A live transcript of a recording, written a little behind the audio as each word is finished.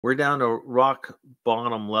We're down to rock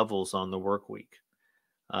bottom levels on the work week.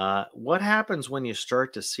 What happens when you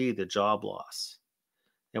start to see the job loss?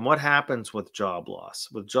 And what happens with job loss?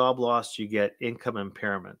 With job loss, you get income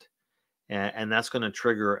impairment, and that's going to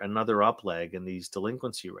trigger another up leg in these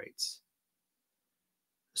delinquency rates.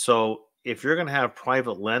 So if you're going to have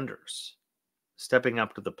private lenders stepping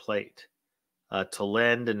up to the plate to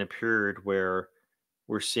lend in a period where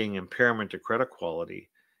we're seeing impairment to credit quality,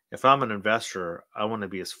 if I'm an investor, I want to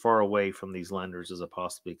be as far away from these lenders as I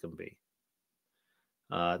possibly can be.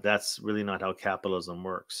 That's really not how capitalism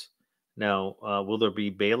works. Now, will there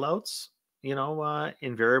be bailouts?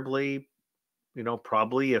 Invariably,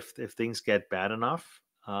 probably if things get bad enough.